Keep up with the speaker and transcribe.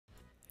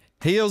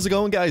Hey, how's it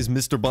going, guys?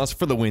 Mr. Boss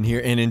for the win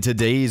here, and in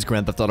today's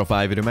Grand Theft Auto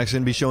 5 video, I'm actually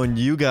going to be showing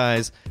you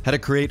guys how to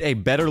create a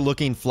better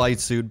looking flight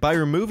suit by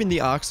removing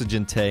the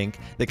oxygen tank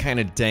that kind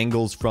of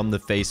dangles from the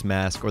face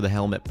mask or the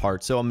helmet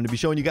part. So I'm going to be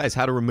showing you guys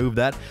how to remove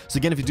that. So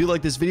again, if you do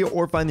like this video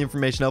or find the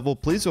information helpful,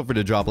 please feel free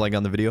to drop a like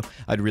on the video.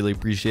 I'd really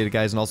appreciate it,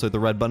 guys, and also hit the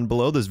red button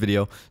below this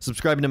video,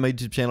 subscribing to my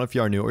YouTube channel if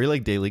you are new or you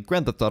like daily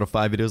Grand Theft Auto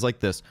 5 videos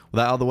like this. With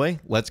that out of the way,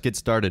 let's get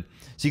started.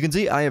 So you can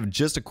see I have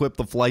just equipped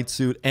the flight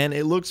suit, and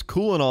it looks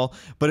cool and all,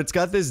 but it's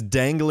got this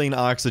dangling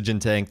oxygen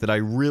tank that I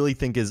really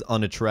think is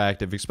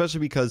unattractive, especially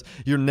because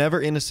you're never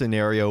in a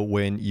scenario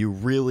when you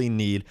really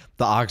need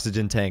the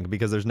oxygen tank,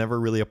 because there's never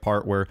really a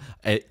part where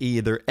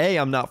either A,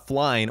 I'm not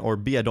flying, or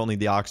B, I don't need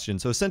the oxygen.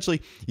 So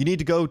essentially, you need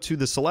to go to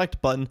the select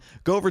button,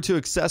 go over to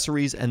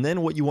accessories, and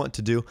then what you want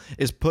to do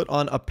is put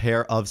on a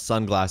pair of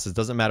sunglasses.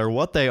 Doesn't matter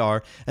what they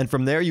are, and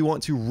from there you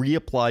want to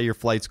reapply your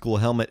flight school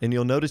helmet, and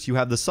you'll notice you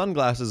have the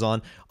sunglasses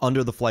on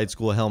under the flight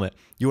school helmet.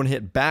 You want to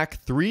hit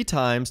back 3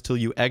 times till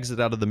you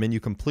exit out of the menu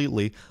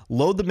completely,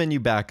 load the menu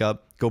back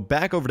up, go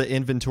back over to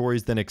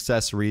inventories, then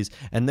accessories,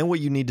 and then what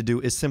you need to do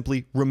is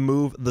simply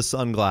remove the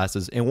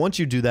sunglasses. And once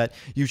you do that,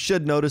 you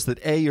should notice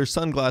that A, your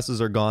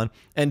sunglasses are gone,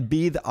 and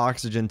B, the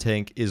oxygen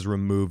tank is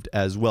removed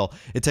as well.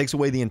 It takes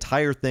away the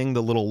entire thing,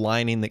 the little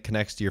lining that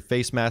connects to your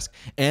face mask,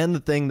 and the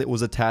thing that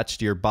was attached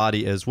to your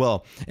body as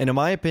well. And in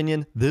my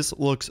opinion, this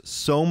looks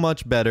so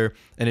much better,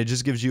 and it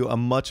just gives you a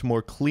much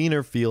more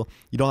cleaner feel.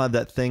 You don't have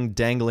that thing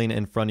dangling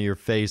in front of your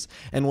face.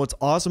 And what's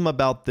awesome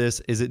about this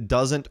is it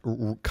doesn't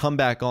come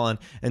back on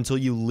until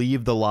you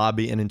leave the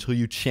lobby and until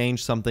you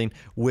change something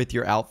with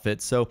your outfit.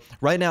 So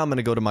right now I'm going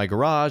to go to my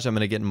garage, I'm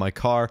going to get in my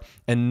car,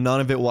 and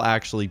none of it will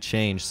actually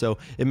change. So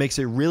it makes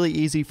it really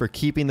easy for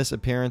keeping this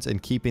appearance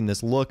and keeping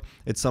this look.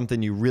 It's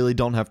something you really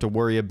don't have to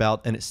worry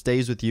about, and it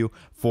stays with you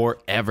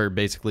forever,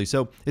 basically.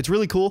 So it's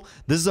really cool.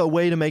 This is a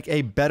way to make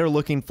a better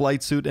looking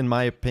flight suit, in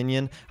my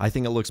opinion. I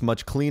think it looks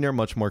much cleaner,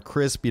 much more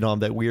crisp. You don't have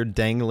that weird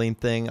dangling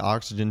thing,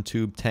 oxygen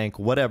tube, tank,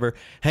 whatever,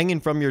 hanging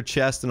from your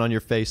chest and on your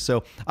face.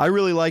 So I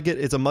really like it.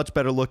 It's a much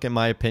better look in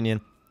my opinion,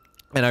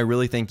 and I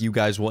really think you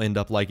guys will end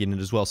up liking it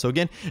as well. So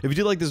again, if you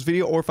do like this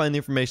video or find the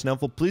information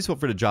helpful, please feel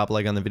free to drop a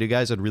like on the video,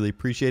 guys. I'd really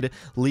appreciate it.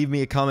 Leave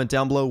me a comment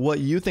down below what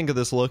you think of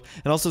this look,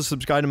 and also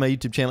subscribe to my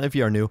YouTube channel if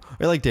you are new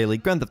or like daily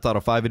Grand Theft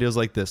Auto 5 videos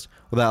like this.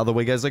 With that out of the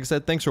way, guys, like I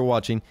said, thanks for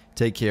watching,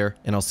 take care,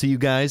 and I'll see you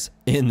guys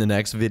in the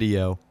next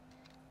video.